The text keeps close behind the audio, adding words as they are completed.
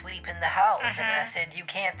sweeping the halls. And I said, you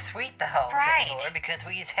can't sweep the halls anymore because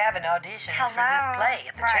we used having auditions for this play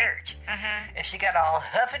at the church. And she got all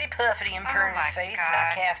huffity-puffity in Pernod's face, and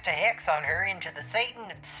I cast a hex on her into the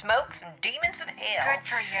Satan and smokes and demons of hell. Good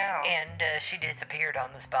for you. And she disappeared on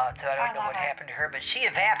the spot, so I don't know what happened to her, but she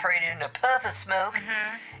evaporated in a puff of smoke.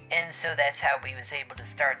 And so that's how we was able to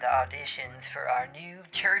start the auditions for our new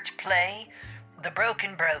church play, The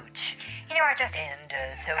Broken Brooch. You know, I just...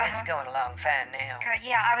 And so it's going along fine now. Good.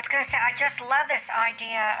 Yeah, I was going to say, I just love this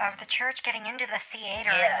idea of the church getting into the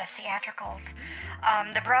theater and the theatricals.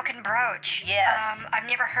 The Broken Brooch. Yes. I've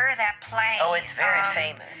never heard of that play. Oh, it's very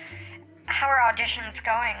famous. How are auditions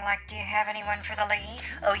going? Like, do you have anyone for the lead?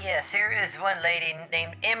 Oh, yes. There is one lady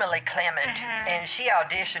named Emily Clement, and she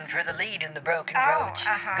auditioned for the lead in The Broken Brooch.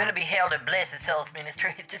 Going to be held at Blessed Souls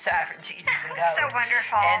Ministry of Deciphering Jesus and God. So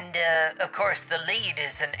wonderful. And, of course, the lead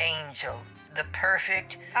is an angel. The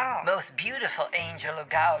perfect, most beautiful angel of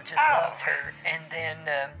God just loves her. And then,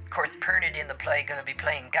 of course, Pernod in the play going to be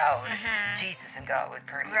playing God, Jesus and God with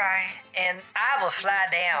Pernod. Right. And I will fly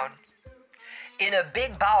down in a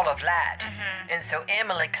big ball of light. And so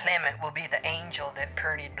Emily Clement will be the angel that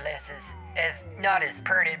Pernod blesses, as not as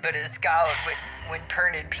Pernod, but as God when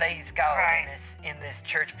Pernod plays God in this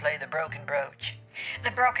church play, The Broken Brooch.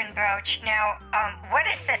 The Broken Brooch. Now, what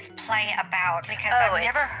is this play about? Because I've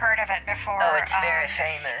never heard of it before. Oh, it's very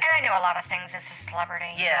famous. And I know a lot of things as a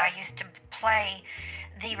celebrity. Yes. You know, I used to play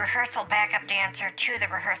the rehearsal backup dancer to the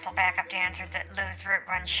rehearsal backup dancers at Lou's Root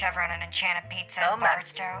Run Chevron and Enchanted Pizza in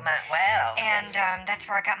Barstow. Wow. And that's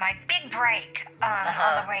where I got my big break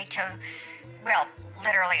on the way to, well,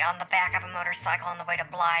 literally on the back of a motorcycle on the way to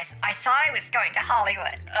Blythe. I thought I was going to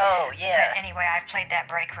Hollywood. Oh, yes. But anyway, I've played that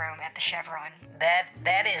break room at the Chevron.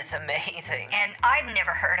 That is amazing. And I've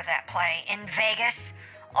never heard of that play in Vegas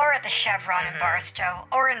or at the Chevron in Barstow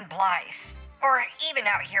or in Blythe or even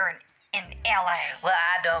out here in L.A. Well,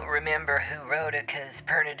 I don't remember who wrote it because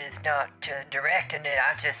Pernod is not directing it.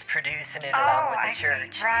 I'm just producing it along with the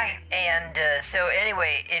church. See. Right. And so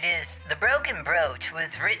anyway, it is The Broken Brooch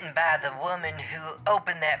was written by the woman who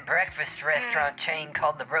opened that breakfast restaurant chain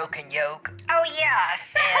called The Broken Yoke. Oh,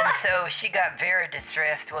 yes. And so she got very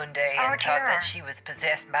distressed one day and thought that she was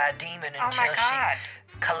possessed by a demon until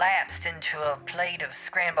she collapsed into a plate of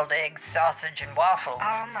scrambled eggs, sausage, and waffles.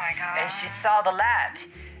 Oh, my God. And she saw the light.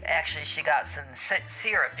 Actually, she got some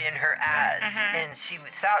syrup in her eyes, and she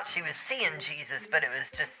thought she was seeing Jesus, but it was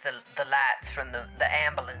just the lights from the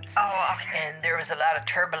ambulance. Oh, okay. And there was a lot of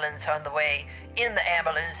turbulence on the way in the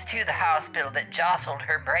ambulance to the hospital that jostled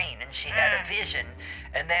her brain, and she had a vision.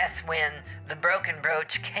 And that's when the broken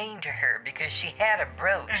brooch came to her, because she had a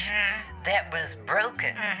brooch that was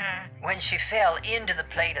broken when she fell into the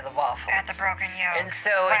plate of the waffles. At the Broken Yoke. And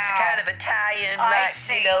so it's kind of a tie-in, like,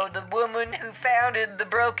 you know, the woman who founded the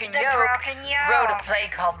Broken Yoke wrote a play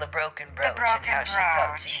called The Broken Brooch, and how she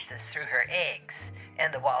saw Jesus through her eggs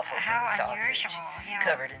and the waffles and the sausage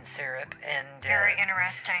covered in syrup. And very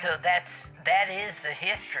interesting. So that is the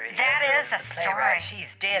history. That is a story.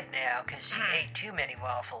 She's dead now because she ate too many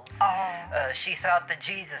waffles. Oh. She thought that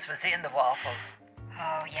Jesus was in the waffles.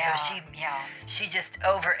 Oh, yeah. So she just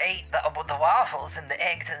overate the waffles and the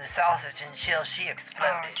eggs and the sausage until she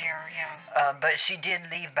exploded. Oh, dear, yeah. But she did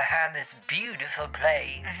leave behind this beautiful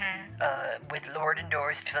play with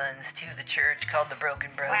Lord-endorsed funds to the church called The Broken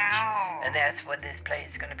Brooch. Wow. And that's what this play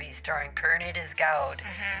is going to be, starring Pernod as God.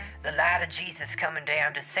 The light of Jesus coming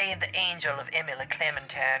down to save the angel of Emily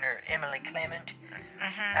Clementine, or Emily Clement.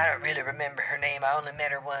 I don't really remember her name. I only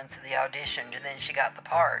met her once at the audition, and then she got the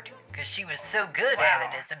part because she was so good at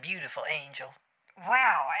it as a beautiful angel.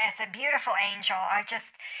 Wow, as a beautiful angel. I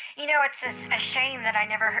just, you know, it's a shame that I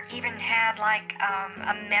never even had, like,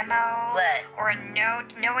 a memo or a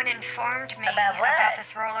note. No one informed me about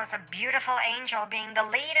this role as a beautiful angel being the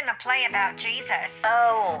lead in a play about Jesus.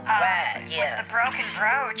 Oh, right, yes. With the broken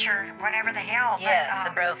brooch or whatever the hell. Yes, but,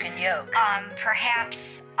 the broken yoke.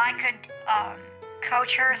 Perhaps I could,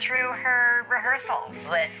 coach her through her rehearsals.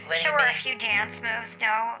 What show do you her mean? a few dance moves,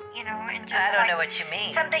 and just I don't know what you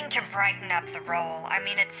mean. Something to brighten up the role. I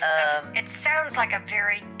mean, it sounds like a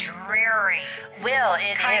very dreary,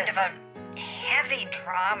 kind of a heavy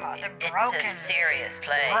drama. The Broken It's a serious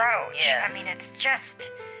play. Brooch. Yes. I mean, it's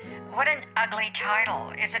just, what an ugly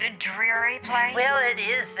title. Is it a dreary play? Well, it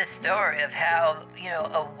is the story of how,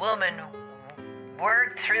 a woman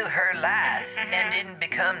worked through her life and didn't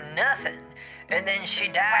become nothing. And then she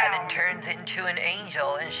died and turns into an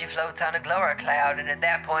angel, and she floats on a glory cloud. And at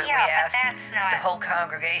that point, we asked the whole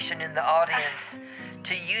congregation in the audience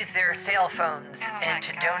to use their cell phones Oh, and my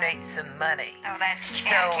to God. donate some money. Oh, that's So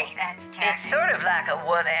tacky. That's tacky. it's sort of like a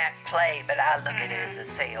one-act play, but I look at it as a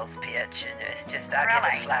sales pitch, and it's just I get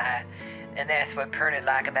Really? to fly. And that's what Pernod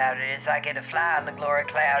like about it is I get to fly on the glory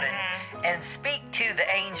cloud and speak to the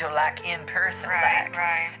angel like in person. Right, like.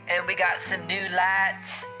 right. And we got some new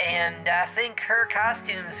lights, and I think her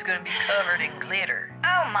costume is going to be covered in glitter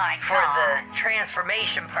Oh my for God. the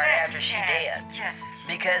transformation part after she dead. Just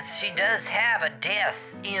Because she does have a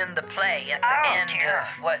death in the play at the Oh, end dear. of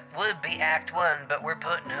what would be Act 1, but we're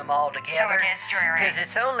putting them all together. it is dreary. Because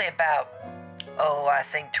it's only about, I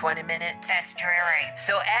think 20 minutes. that's dreary.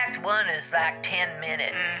 So Act 1 is like 10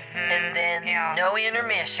 minutes. And then yeah. no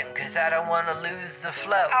intermission, because I don't want to lose the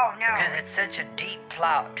flow. Oh, no. Because it's such a deep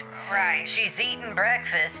plot. Right. She's eating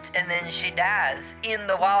breakfast, and then she dies in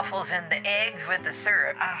the waffles and the eggs with the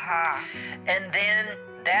syrup. Uh-huh. And then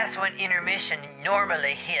that's when intermission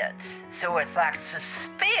normally hits. So it's like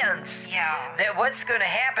suspense Yeah. that what's going to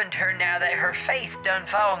happen to her now that her face done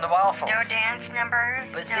fall in the waffles. No dance numbers.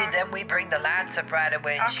 But no. see, then we bring the lights up right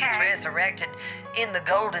away, and she's Okay. resurrected in the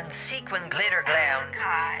golden sequin glitter gowns.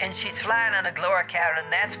 God. And she's flying on a glory cloud,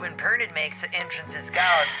 and that's when Pernod makes the entrance as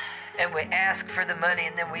God. And we ask for the money,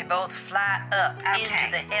 and then we both fly up Okay.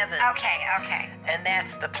 into the heavens. Okay. And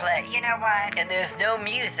that's the play. You know what? And there's no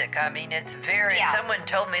music. I mean, it's very. Yeah. Someone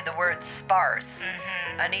told me the word sparse.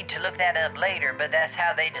 I need to look that up later, but that's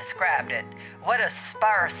how they described it. What a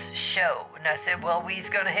sparse show. And I said, well, we's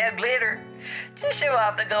going to have glitter to show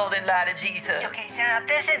off the golden light of Jesus. Okay, so now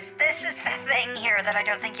this is the thing here that I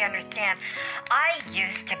don't think you understand. I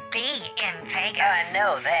used to be in Vegas. I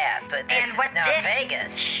know that, but this and is what not this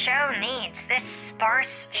Vegas. show needs, this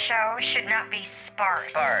sparse show should not be sparse.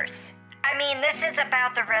 Sparse. I mean, this is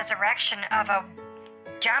about the resurrection of a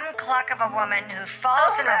dumb cluck of a woman who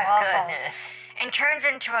falls in her my waffles goodness. and turns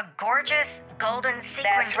into a gorgeous golden sequined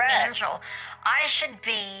That's right. angel. I should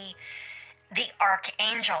be the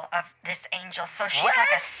archangel of this angel, so she's What?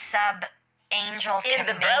 like a sub angel to In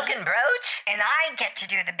the me. broken brooch? And I get to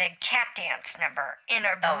do the big tap dance number in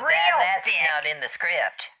a Oh, real that's big not in the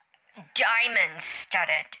script. diamond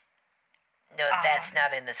studded No, that's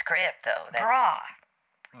not in the script, though. That's bra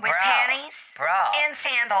with bra. panties Bra. and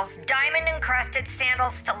sandals, diamond encrusted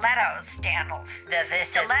sandals, stilettos sandals. No, this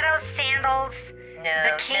is. Stiletto sandals, No,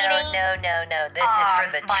 bikini. no. This is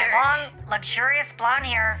for the my church. long, luxurious blonde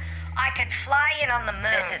hair. I could fly in on the moon.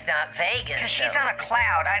 This is not Vegas. because she's though. on a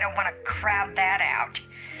cloud. I don't want to crowd that out.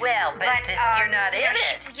 Well, but you're not in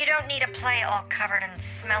it. You don't need a play all covered and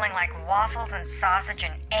smelling like waffles and sausage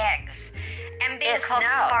and eggs. And being It's called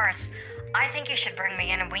not. sparse. I think you should bring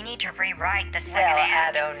me in and we need to rewrite the second Well, I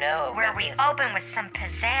act. don't know. Where about we this. open with some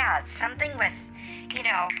pizzazz. Something with,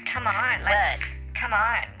 come on. Let's, What? come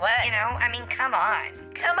on. What? Come on.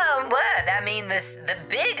 Come on, what? I mean, the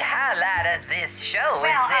big highlight of this show is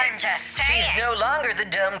Well, that I'm just she's saying. no longer the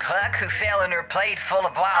dumb cluck who fell in her plate full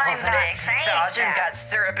of waffles I'm and not eggs and saying sausage and that. got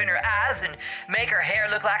syrup in her eyes and make her hair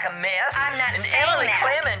look like a mess. I'm not and saying Emily that.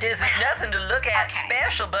 Clement isn't nothing to look at Okay.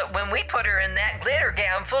 special, but when we put her in that glitter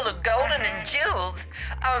gown full of golden and jewels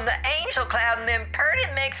on the angel cloud, and then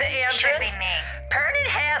Pernod makes an Should entrance. be me. Pernod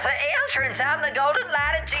has an entrance on the golden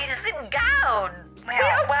light of Jesus in gold. We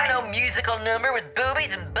Well, don't want I no musical number with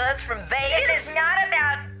boobies and butts from Vegas. This is not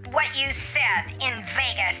about what you said in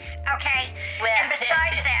Vegas, okay? Well, and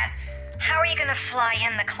besides that, how are you going to fly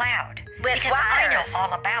in the cloud? With because I know wires.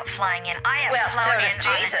 all about flying in. I have Well, flown so does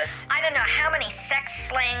in on Jesus. I don't know how many sex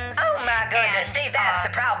slings. Oh my goodness! and, See, that's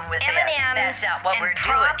the problem with this. M&Ms That's not what and we're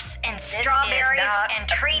props doing. and This is strawberries not and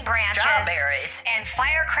tree branches strawberries. and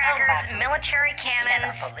firecrackers, Oh, my military I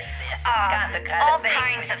cannons. cannot believe this. It's not the kind all of thing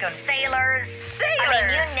kinds that's of gonna- sailors. I mean,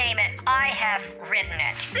 you Sailors. name it. I have ridden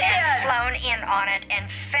it Sid. and flown in on it and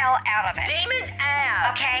fell out of it. Demon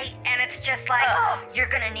out. Okay, and it's just like Oh. you're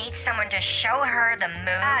gonna need someone to show her the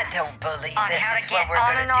moves. I don't believe on this how is to what get we're on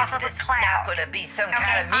going to and do. off of a This is cloud. not going to be some Okay,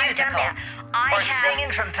 kind of I've musical done that. I or have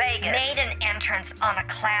singing from Vegas. made an entrance on a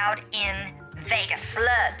cloud in Vegas.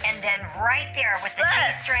 Sluts. And then right there with the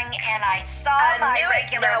Sluts. G-string, and I saw I my knew it.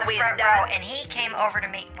 regular No, in the we front stopped. row, and he came over to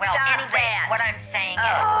me. Well, Stop anyway, that. what I'm saying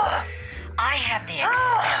Oh. is, I have the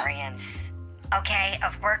Oh. experience, okay,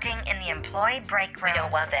 of working in the employee break room. We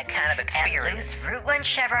don't want that kind of At experience. Lou's Route 1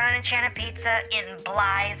 Chevron and Enchanted Pizza in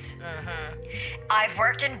Blythe. I've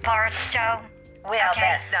worked in Barstow. Well, okay?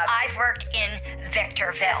 that's not. I've worked in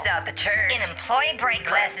Victorville. That's not the church. In employee break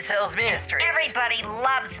Blessed rooms. Souls Ministries. Everybody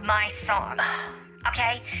loves my songs.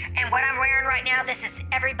 okay? And what I'm wearing right now, this is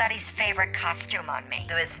everybody's favorite costume on me.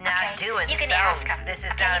 No, it's not doing You can songs. ask 'em. This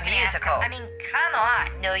is Okay, not a you can ask 'em. musical. I mean, come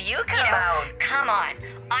on. No, you You come know, on. come on.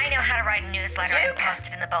 I know how to write a newsletter You and post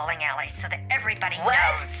it in the bowling alley so that everybody What?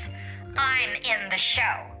 knows I'm in the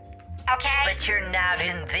show. Okay? But you're not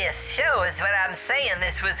in this show, is what I'm saying.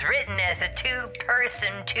 This was written as a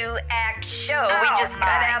 2-person, 2-act show. We Oh, just cut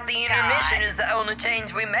my out the intermission God. is the only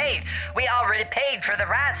change we made. We already paid for the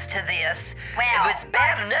rights to this. Well, it was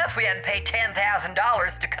bad enough we had to pay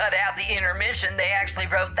 $10,000 to cut out the intermission. They actually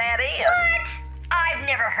wrote that in. What? I've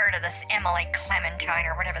never heard of this Emily Clementine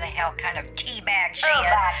or whatever the hell kind of teabag she Oh, is.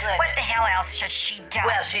 my goodness. What the hell else has she done?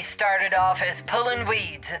 Well, she started off as pulling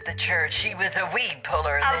weeds at the church. She was a weed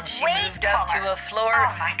puller, and A then she weed moved up puller? to a floor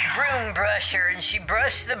Oh, my God. broom brusher, and she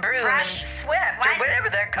brushed the broom Brush? and swept, or What? whatever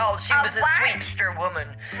they're called. She A was a what? sweepster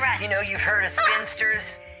woman. Brush. You know, you've heard of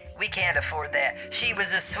spinsters? We can't afford that. She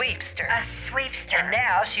was a sweepster. A sweepster. And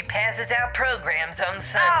now she passes out programs on Oh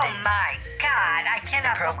Sundays. my God, I It's a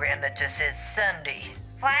cannot. program that just says Sunday.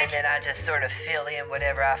 What? And then I just sort of fill in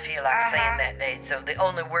whatever I feel like saying that day. So the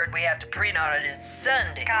only word we have to print on it is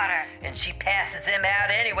Sunday. Got it. And she passes them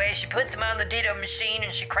out anyway. She puts them on the ditto machine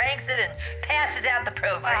and she cranks it and passes out the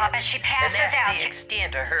program. Well, but she passes and that's out. the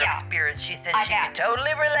extent of her Yeah. experience. She said I she bet. could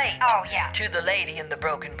totally relate Oh, yeah. to the lady in the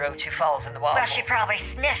broken brooch who falls in the waffles. Well, she probably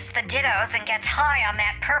sniffs the dittos and gets high on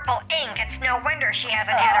that purple ink. It's no wonder she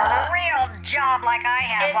hasn't had a real job like I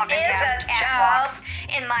have It walking is down a catwalks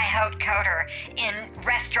in my haute coder in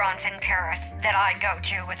restaurants in Paris that I go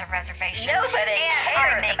to with a reservation. Nobody and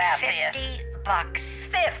cares I make about 50 bucks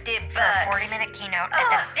 50 for a bucks. 40-minute keynote at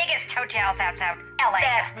the biggest hotels outside LA.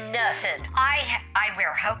 That's nothing. I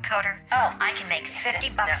wear haute coder. Oh. I can make 50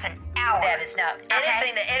 That's bucks not- an hour. That is not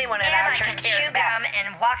anything that anyone at and our I church can cares chew about. gum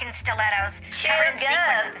and walk in stilettos, Chew covered in sequins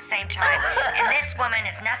gum. at the same time. And this woman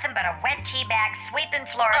is nothing but a wet tea bag sweeping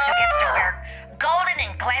floors who gets to wear golden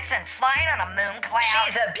and glitz and flying on a moon cloud.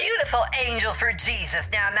 She's a beautiful angel for Jesus.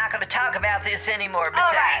 Now, I'm not going to talk about this anymore. All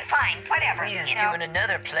Besides, right, fine, whatever. we is you know. doing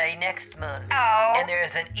another play next month. Oh. And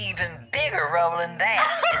there's an even bigger role in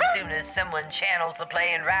that as soon as someone channels the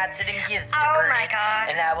play and writes it and gives it to Oh, Bernie. my God.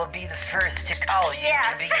 And I will be the first to call you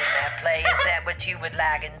Yes. to be in that play. Is that what you would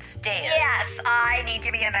like instead? Yes, I need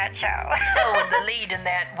to be in that show. Oh, and the lead in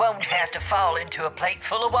that won't have to fall into a plate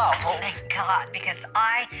full of waffles. Thank God, because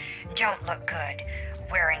I don't look good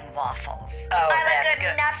wearing waffles. Oh, I look that's good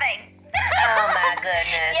good. nothing. Oh, my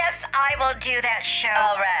goodness. Yes, I will do that show.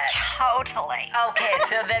 All right. Totally. Okay,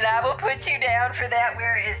 so then I will put you down for that.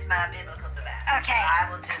 Where is my biblical device? Okay. I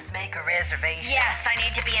will just make a reservation Yes, I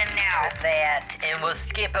need to be in now. for that, and we'll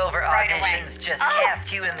skip over Right away. auditions. Just Oh.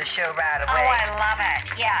 cast you in the show right Oh, away. I love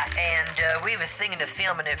it. Yes. And we was thinking of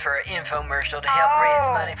filming it for an infomercial to help raise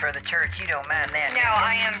Oh. money for the church. You don't mind that, No, do you?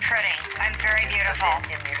 I am pretty. I'm very beautiful. Put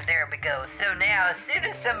this in there. There we go. So now, as soon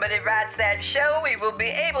as somebody writes that show, we will be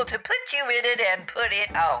able to put you in it and put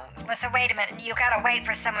it on. Well, so wait a minute. You gotta wait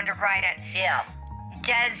for someone to write it. Yeah.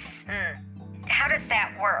 How does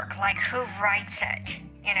that work? Like, who writes it?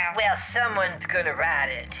 You know? Well, someone's gonna write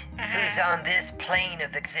it. Who's on this plane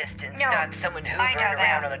of existence, No, not someone I hovering know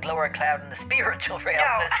around that. on a glory cloud in the spiritual realm,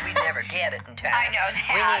 No. because we never get it in time. I know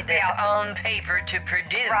that, We need this yeah. on paper to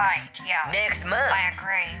produce Right, yeah. next month. I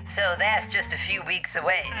agree. So that's just a few weeks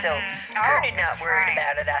away. So Oh, Bernie's not that's worried right.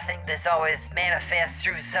 about it. I think this always manifests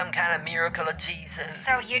through some kind of miracle of Jesus.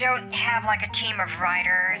 So you don't have like a team of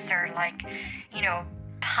writers or like, you know,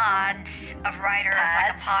 pods of writers, like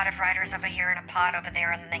a Pods? pod of writers over here and a pod over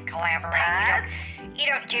there, and then they collaborate. Pods? You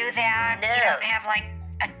don't do that. You No. don't have like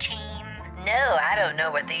a team. No, I don't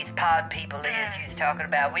know what these pod people is you was talking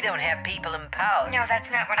about. We don't have people in pods. No,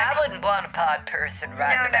 that's not what I I mean. wouldn't want a pod person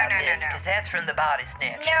writing No, no, about no, no, this, no. because that's from the body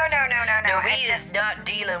snatchers. No, we it's is just- not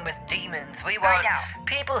dealing with demons. We want know.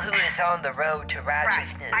 people who is on the road to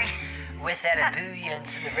righteousness. I- With that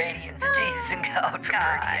ebullience and the radiance of Jesus and God for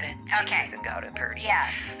God. Purdy in it. Okay. Jesus and God and Purdy.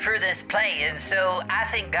 Yes. For this play. And so I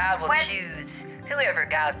think God will What- choose whoever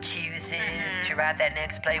God chooses to write that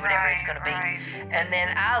next play, whatever it's going to be. Right. And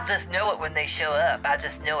then I'll just know it when they show up. I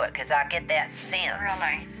just know it because I get that sense.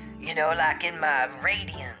 Really? You know, like in my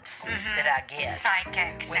radiance that I get.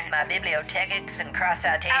 Psychic. With my bibliotechics and cross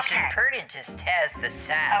citation, Okay. Purdy just has the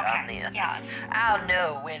sight on Okay, this. yes. I'll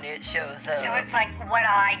know when it shows up. So it's like what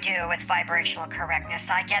I do with vibrational correctness.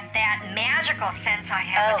 I get that magical sense I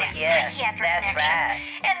have Oh, with that yes, psychiatric that's connection. right.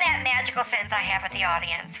 And that magical sense I have with the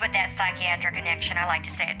audience with that psychiatric connection. I like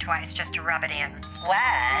to say it twice just to rub it in.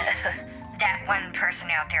 Why? That one person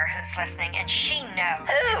out there who's listening, and she knows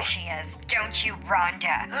Who? who she is. Don't you,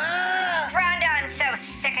 Rhonda? Rhonda, I'm so so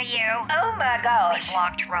sick of you. Oh my We gosh.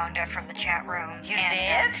 blocked Rhonda from the chat room. You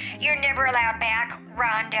and, did? You're never allowed back,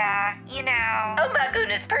 Rhonda. You know. Oh my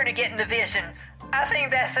goodness, Purdy getting the vision. I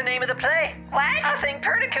think that's the name of the play. What? I think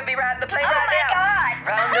Purdy could be writing the play Oh right my now.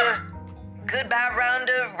 God. Rhonda, goodbye,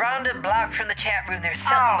 Rhonda. Rhonda blocked from the chat room. There's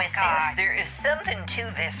something Oh, with God. this. There is something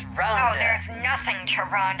to this Oh, Rhonda. there's nothing to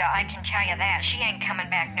Rhonda, I can tell you that. She ain't coming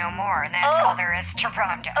back no more, and that's Oh. all there is to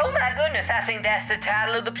Rhonda. Oh my goodness, I think that's the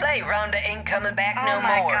title of the play. Rhonda ain't coming back Oh no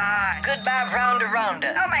my more. God. Goodbye,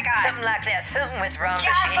 Rhonda. Oh my God. Something like that. Something with Rhonda.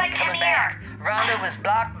 Just She ain't like coming him back. here. Rhonda was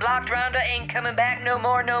blocked. Rhonda ain't coming back no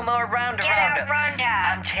more. Rhonda. Get out, Rhonda.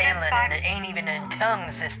 I'm channeling and it ain't even in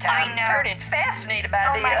tongues this time. I know. Pretty fascinated by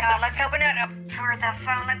Oh this. my God, let's open it up for the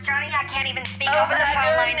phone. Johnny, I can't even speak. Oh Open the my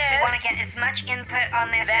phone lines. We goodness. want to get as much input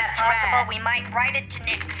on this That's as possible. right. We might write it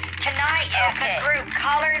tonight as Okay. a group.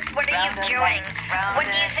 Callers, what are Rhonda you doing? Rhonda, What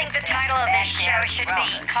do you think the title of this back show down, should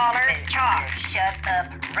Rhonda. be? Callers, talk. Shut up,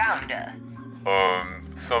 Rhonda.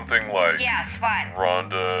 Something like Yes, what?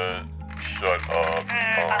 Rhonda, shut up.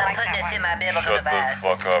 I I'm like putting that this in one. my biblical Shut the device.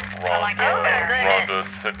 fuck up, Rhonda. like that Oh my goodness. Rhonda,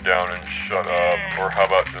 sit down and shut up. Or how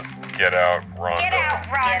about just get out, Rhonda? Get out,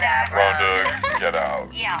 Get out, Rhonda. Rhonda, get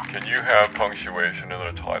out. Yeah. Can you have punctuation in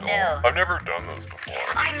the title? No. I've never done this before.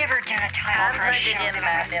 I've never done a title I'm for a putting show it in that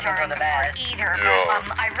my I was biblical starring before device. either. Yeah.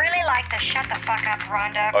 But, I really like the shut the fuck up,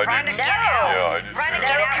 Rhonda. I do Rhonda, too. get out. Yeah, I do Rhonda, too.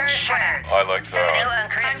 get No out and curse shut up. words. I like No that.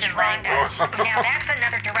 unchristian Punch language. Rhonda. Now that's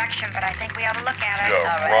another direction, but I think we ought to look at it. Yeah,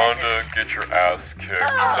 All right, Rhonda, get your ass kicked.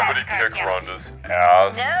 Somebody that's good, kick yeah. Rhonda's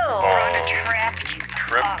ass. No. Rhonda tripped.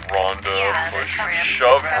 Trip Rhonda, yeah, push, something-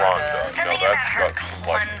 shove something- Rhonda. something Now that's about her got some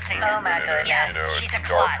like clumsy. movement Oh my in it, goodness. you know, She's it's a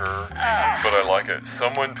klutz. darker, but I like it.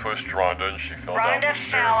 Someone pushed Rhonda and she fell down Rhonda the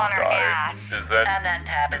stairs fell on and her died. ass. Is that I'm not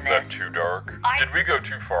tapping is that this. too dark? I- Did we go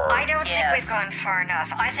too far? I don't think Yes. we've gone far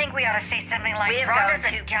enough. I think we ought to say something like, We've Rhonda's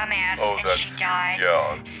gone a too- dumbass Oh, and that's she died.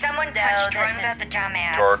 yeah. Someone No, punched this Rhonda is the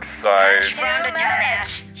dumbass. Dark side. Too Rhonda much.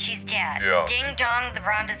 dumbass. She's dead. Yeah. Ding dong, the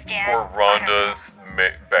Rhonda's dead. Or Rhonda's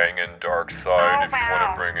banging dark side Oh, if you want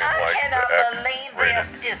wow. to bring in I like cannot the believe X-rated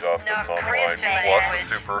this is stuff that's not online, Christian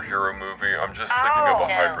plus a language. superhero movie. I'm just thinking of a Oh,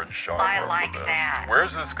 no. hybrid genre I like for this. that.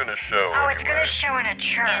 Where's this going to show Oh, anyway? it's going to show in a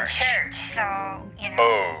church. In church. So, you know.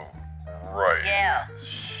 Oh, right. Yeah.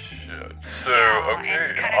 Shit. So, Yeah, okay,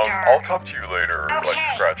 it's kinda dark. I'll talk to you later. Like, Okay.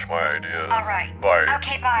 scratch my ideas. All right. Bye.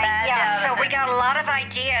 Okay, bye. Bye, Yeah, so we Jonathan. got a lot of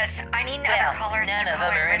ideas. I need Well, other callers none to of call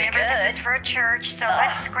them in. are any Remember, this good. is for a church, so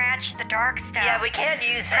let's scratch the dark stuff. Yeah, we can't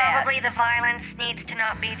use that. Probably the violence needs to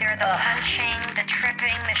not be there. The punching, the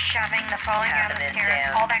tripping, the shoving, the falling down Tapping the this stairs,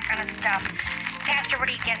 down. all that kind of stuff. Pastor, what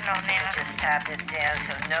are you getting on this? Just type this down,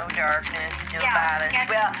 so no darkness, no Yeah, violence. yeah.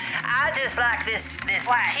 Well, I just like this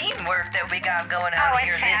What? teamwork that we got going on Oh,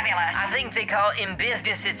 here. it's This- fabulous. I think they call in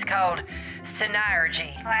business it's called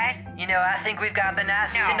synergy. What? You know, I think we've got the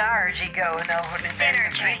nice No. synergy going on. And that's a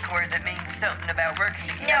Synergy. Greek word that means something about working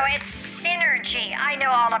together. No, it's synergy. I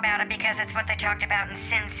know all about it because it's what they talked about in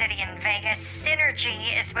Sin City in Vegas.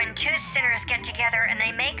 Synergy is when two sinners get together and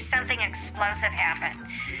they make something explosive happen.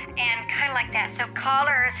 And kind of like that. So,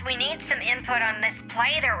 callers, we need some input on this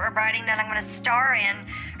play that we're writing that I'm going to star in.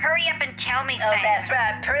 Hurry up and tell me Oh, things. that's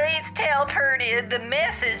right. Please tell Purdy the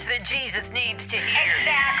message that Jesus needs to hear.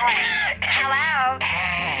 Exactly. Hello?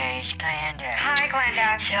 Hey, it's Glenda. Hi,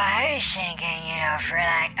 Glenda. So I was thinking, for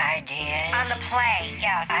like ideas. On the play,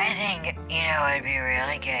 yes. I think, it'd be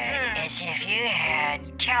really good is if you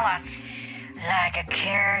had Tell us. like a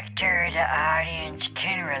character the audience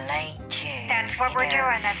can relate to. That's what we're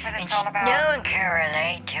doing. That's what it's all about. No one can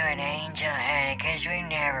relate to an angel, honey, because we've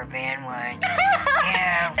never been one.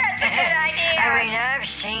 That's a good idea. I mean, I've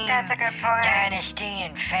seen That's a good point. Dynasty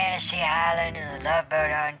and Fantasy Island and The Love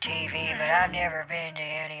Boat on TV, but I've never been to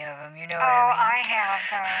any of them, you know what Oh, I mean? I have,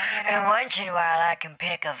 though, And once in a while I can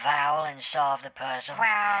pick a vowel and solve the puzzle.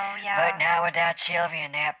 Wow, yeah. But not without Sylvia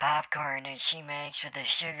and that popcorn that she makes with the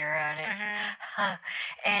sugar on it.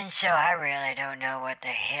 And so I really don't know what the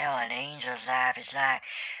hell an angel's life is like.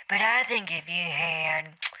 But I think if you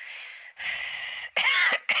had...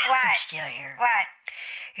 What? I'm still here. What?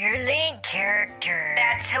 Your lead character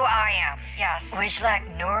That's who I am, yes. was like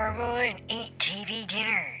normal and eat TV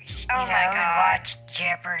dinners. Oh, you know, my and God. watch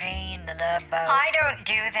Jeopardy and The Love Boat. I don't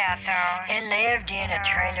do that, though. And lived in a No.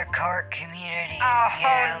 trailer court community. Oh, you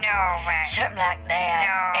know, no way. something like that.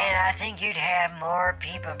 No. And I think you'd have more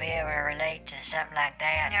people be able to relate to something like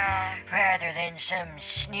that. No. Rather than some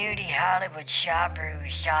snooty Hollywood shopper who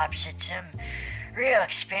shops at some real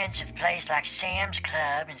expensive place like Sam's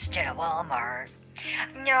Club instead of Walmart.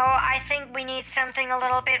 No, I think we need something a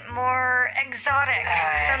little bit more exotic,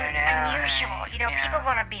 I don't know, unusual. You know, yeah. people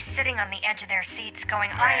want to be sitting on the edge of their seats going,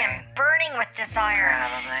 I am burning with desire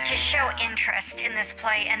Probably, to show yeah. interest in this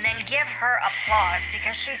play and then give her applause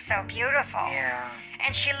because she's so beautiful. Yeah.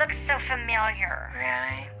 And she looks so familiar.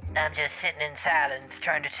 Really? I'm just sitting in silence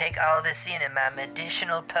trying to take all this in my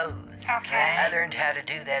medicinal pose. Okay. I learned how to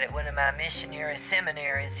do that at one of my missionary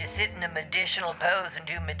seminaries. You sit in a medicinal pose and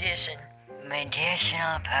do medition.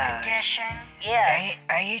 Medicinal pose. Addition. Yes.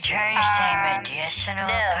 Are you trying to say medicinal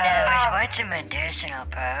no, pose? no. What's a medicinal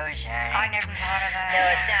pose, honey? I never thought of that. No,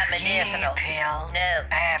 it's not Do you need medicinal. pills? No.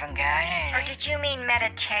 I haven't got any. Or did you mean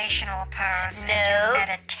meditational pose? No. And do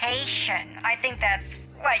meditation. I think that's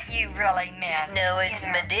what you really meant. No, it's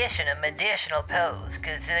you know. a medicinal pose,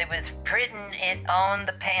 because they was printing it on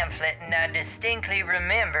the pamphlet, and I distinctly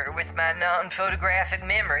remember with my non-photographic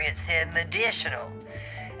memory it said medicinal.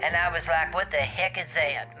 And I was like, what the heck is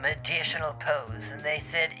that? Medicinal pose. And they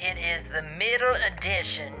said it is the middle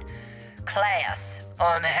edition class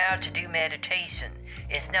on how to do meditation.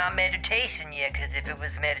 It's not meditation yet, because if it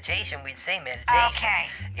was meditation, we'd say meditation. Okay.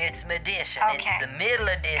 It's medition. Okay. It's the middle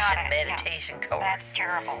edition Got it, yeah. meditation course. That's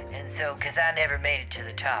terrible. And so, because I never made it to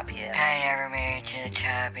the top yet. I never made it to the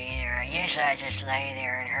top either. Usually I just lay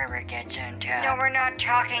there and Herbert gets on top. No, we're not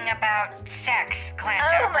talking about sex, Glenda.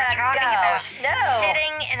 Oh, my we're talking gosh, about no.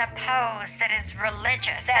 sitting in a pose that is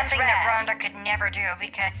religious. That's something right. that Rhonda could never do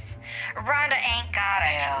because Rhonda ain't got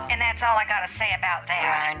it. Yeah. And that's all I gotta say about that.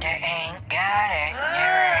 Rhonda ain't got it.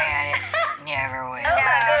 Never had it. Never will. Oh,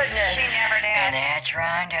 my goodness. She never And did. that's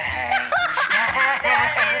Rhonda, honey.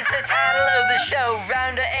 That is the title of the show.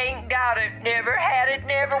 Rhonda ain't got it, never had it,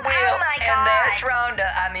 never will. Oh, my And God. that's Rhonda.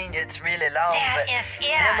 I mean, it's really long, That but is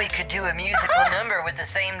it. then we could do a musical number with the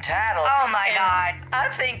same title. Oh, my And God. I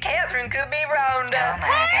think Catherine could be Rhonda. Oh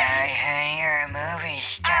my God, honey, you're a movie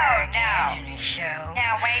star Oh, no. again in a show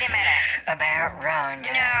Now, wait a minute. about Rhonda.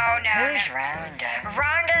 No. Who's Rhonda?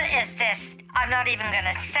 Rhonda is this. I'm not even going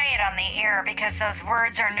to say it on the air because those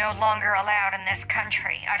words are no longer allowed in this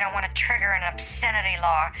country. I don't want to trigger an obscenity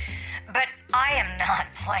law. But I am not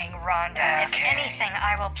playing Rhonda. If Okay. anything,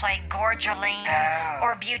 I will play Gorgeline Oh.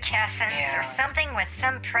 or Butessence or Yeah. something with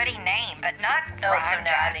some pretty name, but not Oh, so Rhonda.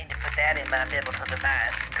 now I need to put that in my biblical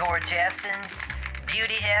device. Gorge essence,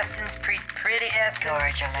 beauty essence, pretty essence.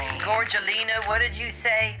 Gorgeline. Gorgelina, what did you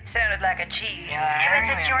say? Sounded like a cheese. Yeah, I It was a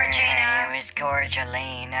remember Georgina. It was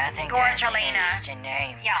Gorgeline. I think Gorgelina. that's an interesting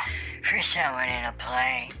name. Yeah. For someone in a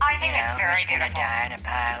play. I think you it's know, very who's gonna beautiful. die in a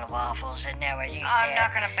pile of waffles? Isn't that what you I'm said?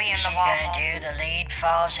 not gonna be in the She's waffles. gonna do the lead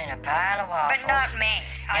falls in a pile of waffles. But not me.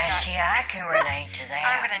 Now, see, I can relate to that.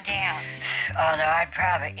 I'm going to dance. Although I'd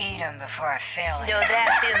probably eat them before I fell in. No,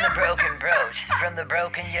 that's in the broken brooch. From the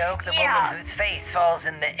broken yolk, the Yeah. woman whose face falls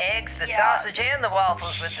in the eggs, the Yeah. sausage, and the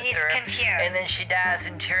waffles with the She's syrup. confused. And then she dies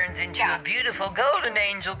and turns into Yeah. a beautiful golden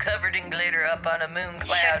angel covered in glitter up on a moon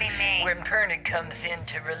cloud. be me. When Pernod comes in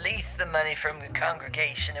to release the money from the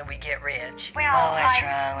congregation and we get rich. Well, Well, what's I,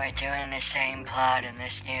 wrong with doing the same plot in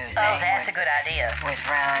this new thing? Oh, that's a with, good idea. with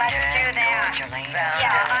Rhonda Let's do and that. Gorgelina.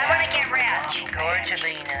 yeah, I want to get rich.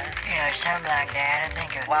 Gorgelina, You know, something like that. I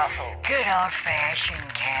think of waffles, good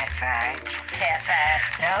old-fashioned cat fight. cat fight.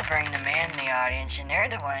 They'll bring the men in the audience, and they're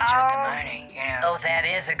the ones with the Oh. money, you know. Oh, that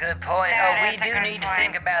is a good point. That Oh, we is a do good need to point.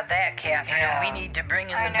 think about that, Catherine. Yeah. We need to bring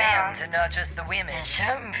in I the know. men's and not just the women. And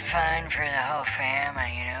something fun for the whole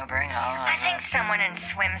family, you know, bring all of I think them. someone in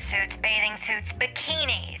swimsuits, bathing suits,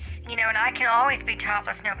 bikinis. You know, and I can always be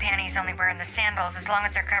topless, no panties, only wearing the sandals as long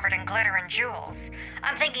as they're covered in glitter and jewels.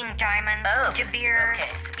 I'm thinking diamonds, Oh, De Beers,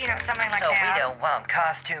 okay. you know, something like Oh, that. we don't want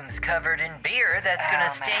costumes covered in beer. That's Oh, going my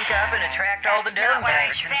to stink up and God. attract all the That's not what I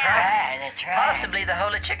dirtbags. said. Right, that's right. Possibly the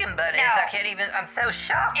whole of chicken buddies. No. I can't even. I'm so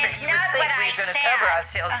shocked that It's you would not think what we I were going to said. cover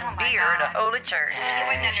ourselves Oh, in my beer in a God. whole of church. You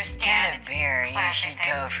wouldn't understand. Instead of beer, you Classic should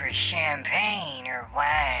thing. go for champagne or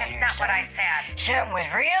wine. That's or not what I something. said. Something with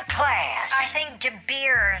real class. I think De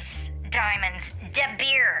Beers diamonds, De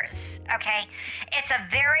Beers, okay? It's a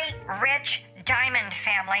very rich diamond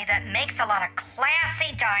family that makes a lot of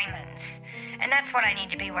classy diamonds. And that's what I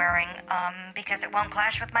need to be wearing, because it won't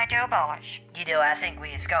clash with my toe polish. You know, I think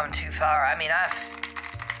we've gone too far. I mean, let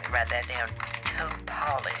me write that down. Toe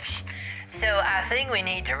polish. So I think we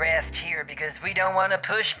need to rest here because we don't want to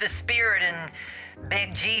push the spirit and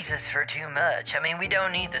beg Jesus for too much. I mean, we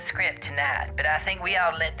don't need the script tonight, but I think we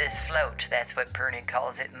ought to let this float. That's what Pernod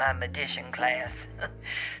calls it, my medition class.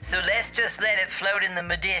 So let's just let it float in the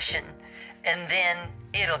medition. and then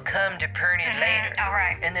it'll come to Pernod later. All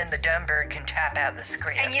right. And then the dumb bird can type out the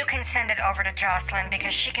script. And you can send it over to Jocelyn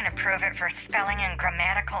because she can approve it for spelling and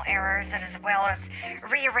grammatical errors, as well as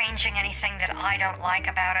rearranging anything that I don't like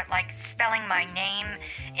about it, like spelling my name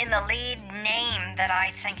in the lead name that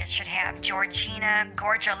I think it should have. Georgina,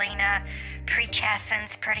 Gorgelina,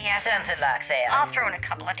 Pretessence, Pretty Essence. Something like that. I'll throw in a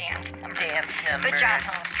couple of dance numbers. Dance numbers. But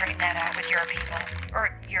Jocelyn will straighten that out with your people.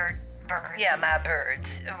 Or your birds. Yeah, my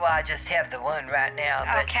birds. Well, I just have the one right now.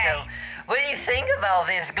 But Okay. so, what do you think of all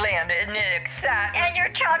this, Glenda? Isn't it exciting? And you're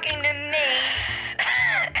talking to me.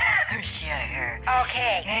 Sure.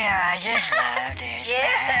 Okay. You know, I just love this.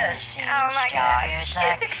 Yes. behind-the-scenes Oh, my stuff. God. It's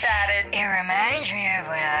like, It's exciting. it reminds me of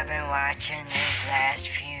what I've been watching these last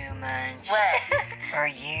few months. What? Or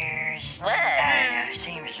years. What? I don't know,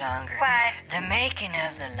 seems longer. What? The making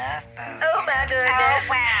of the Love Boat. Oh, my goodness. Oh,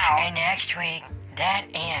 wow. And next week, that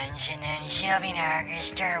ends, and then Sylvie and I are going to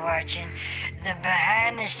start watching the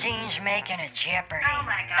behind-the-scenes making of Jeopardy. Oh,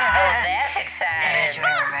 my Oh, God. that's That's exciting.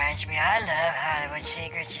 what reminds me. I love Hollywood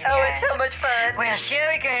Secrets, you Oh, guys. it's so much fun. Well,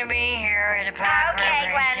 Sylvie's gonna be here at the Pop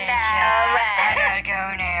Okay, References, Glenda. so All right. I gotta go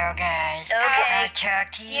now, guys. Okay. I'll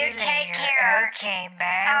talk to you You later. take care. Okay,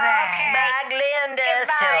 bye-bye. Okay. Bye, Glenda.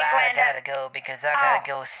 Goodbye, So I Glenda. gotta go because I gotta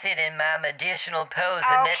go sit in my medicinal pose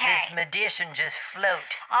and let this Okay. medition just float.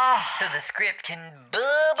 Oh, So the script can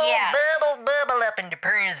bubble, Yes. bubble up into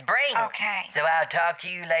Pernod's brain. Okay. So I'll talk to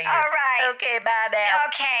you later. All right. Okay, bye now.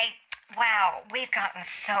 okay. Wow, we've gotten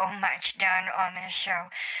so much done on this show.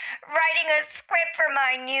 Writing a script for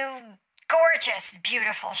my new gorgeous,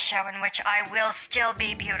 beautiful show in which I will still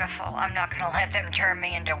be beautiful. I'm not going to let them turn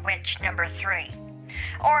me into witch number 3.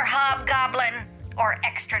 Or hobgoblin. Or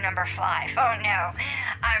extra number 5. Oh no.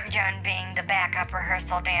 I'm done being the backup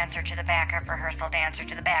rehearsal dancer to the backup rehearsal dancer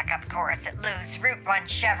to the backup chorus at Lou's, Route 1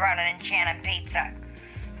 Chevron and Enchanted Pizza.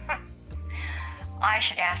 I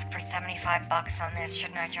should ask for $75 on this,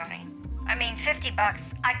 shouldn't I, Joni? I mean, $50.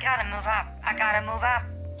 I gotta move up.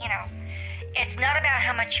 You know, it's not about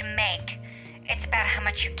how much you make. It's about how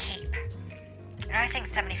much you keep. And I think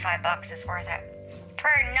 $75 is worth it. Per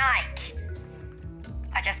night.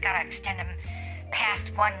 I just gotta extend them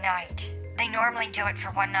past one night. They normally do it for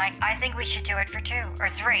one night. I think we should do it for 2 or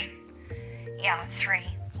 3. Yeah, 3.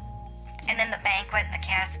 And then the banquet and the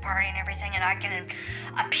cast party and everything, and I can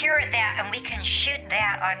appear at that, and we can shoot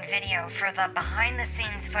that on video for the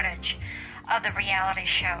behind-the-scenes footage of the reality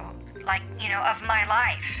show, like, you know, of my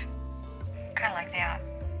life. Kind of like that.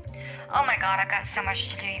 Oh my God, I've got so much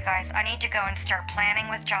to do, you guys. I need to go and start planning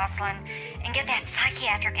with Jocelyn and get that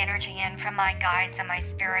psychiatric energy in from my guides and my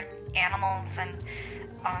spirit animals and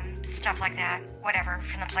stuff like that. Whatever,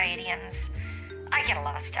 from the Pleiadians. I get a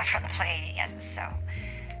lot of stuff from the Pleiadians, so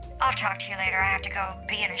I'll talk to you later. I have to go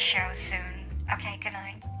be in a show soon.